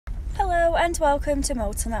Hello and welcome to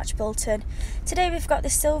Bolton at Bolton. Today we've got the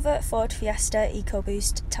silver Ford Fiesta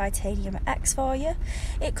EcoBoost Titanium X for you.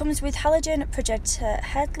 It comes with halogen projector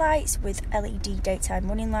headlights with LED daytime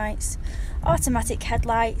running lights, automatic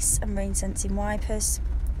headlights and rain sensing wipers,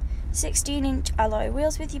 16-inch alloy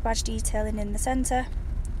wheels with your badge detailing in the centre,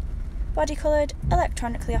 body coloured,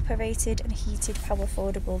 electronically operated and heated power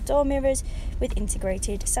foldable door mirrors with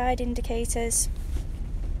integrated side indicators.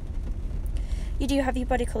 You do have your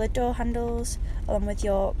body coloured door handles along with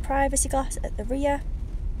your privacy glass at the rear.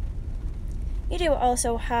 You do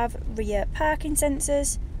also have rear parking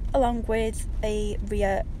sensors along with a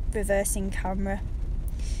rear reversing camera,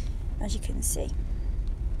 as you can see.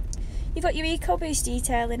 You've got your EcoBoost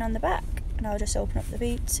detailing on the back, and I'll just open up the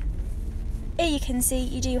boot. Here you can see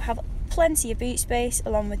you do have plenty of boot space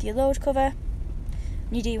along with your load cover.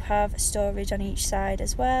 You do have storage on each side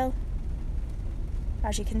as well,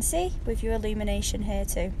 as you can see, with your illumination here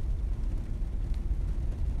too.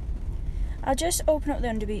 I'll just open up the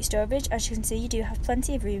underboot storage. As you can see, you do have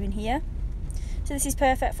plenty of room in here. So this is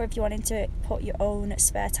perfect for if you wanted to put your own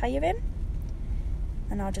spare tyre in.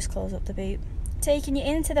 And I'll just close up the boot. Taking you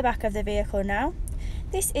into the back of the vehicle now.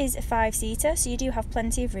 This is a 5-seater, so you do have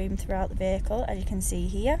plenty of room throughout the vehicle, as you can see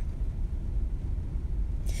here.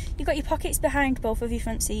 You've got your pockets behind both of your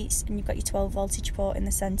front seats, and you've got your 12 voltage port in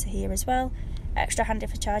the centre here as well. Extra handy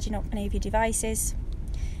for charging up any of your devices,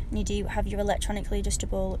 and you do have your electronically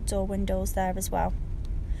adjustable door windows there as well.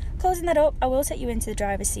 Closing that up, I will take you into the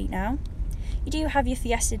driver's seat now. You do have your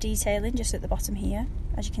Fiesta detailing just at the bottom here,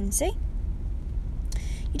 as you can see.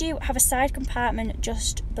 You do have a side compartment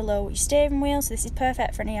just below your steering wheel, so this is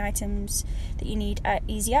perfect for any items that you need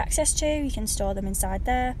easy access to. You can store them inside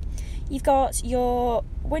there. You've got your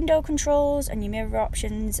window controls and your mirror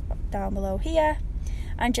options down below here,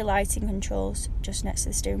 and your lighting controls just next to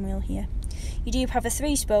the steering wheel here. You do have a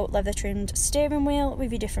 3-spoke leather trimmed steering wheel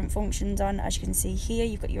with your different functions on, as you can see here.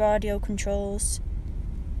 You've got your audio controls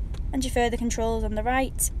and your further controls on the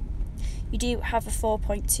right. You do have a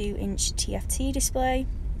 4.2-inch TFT display,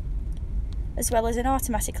 as well as an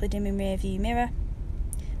automatically dimming rear view mirror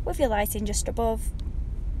with your lighting just above.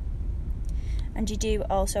 And you do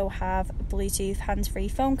also have a Bluetooth hands-free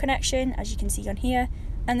phone connection, as you can see on here,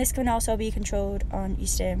 and this can also be controlled on your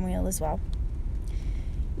steering wheel as well.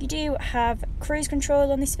 You do have cruise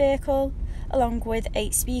control on this vehicle, along with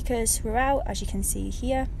 8 speakers throughout, as you can see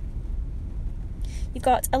here. You've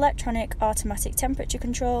got electronic automatic temperature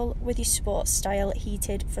control with your sports style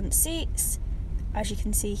heated front seats, as you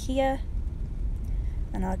can see here.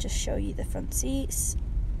 And I'll just show you the front seats.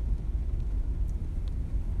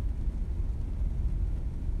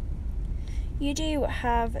 You do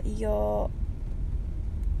have your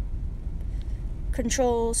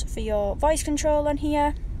controls for your voice control on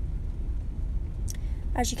here,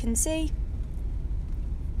 as you can see.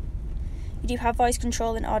 You do have voice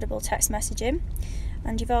control and audible text messaging,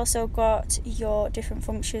 and you've also got your different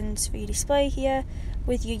functions for your display here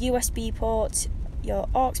with your USB port, your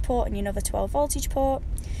aux port and your another 12 voltage port,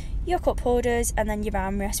 your cup holders, and then your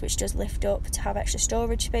armrest, which does lift up to have extra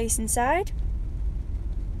storage space inside.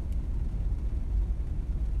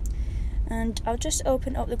 And I'll just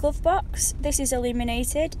open up the glove box. This is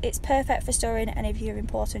illuminated. It's perfect for storing any of your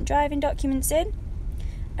important driving documents in.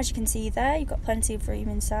 As you can see there, you've got plenty of room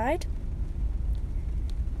inside.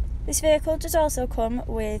 This vehicle does also come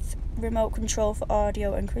with remote control for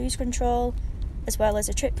audio and cruise control, as well as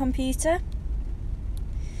a trip computer.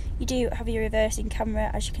 You do have your reversing camera,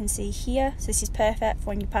 as you can see here, so this is perfect for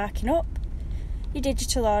when you're parking up. Your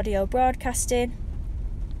digital audio broadcasting,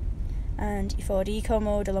 and your Ford Eco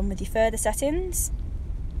mode along with your further settings.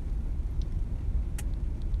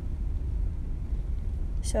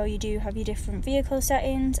 So you do have your different vehicle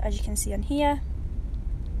settings, as you can see on here,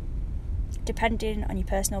 depending on your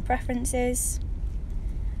personal preferences.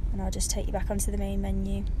 And I'll just take you back onto the main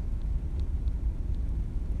menu.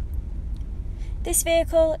 This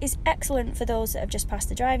vehicle is excellent for those that have just passed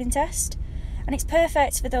the driving test, and it's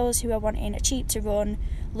perfect for those who are wanting a cheap to run,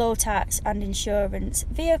 low tax and insurance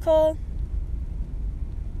vehicle.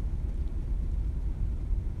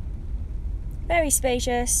 Very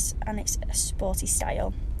spacious, and it's a sporty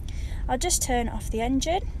style. I'll just turn off the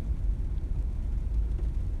engine.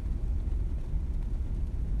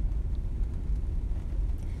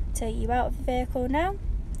 Take you out of the vehicle now.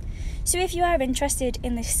 So if you are interested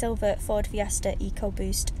in this silver Ford Fiesta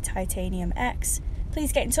EcoBoost Titanium X,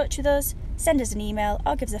 please get in touch with us, send us an email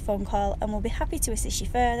or give us a phone call, and we'll be happy to assist you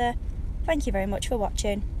further. Thank you very much for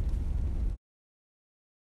watching.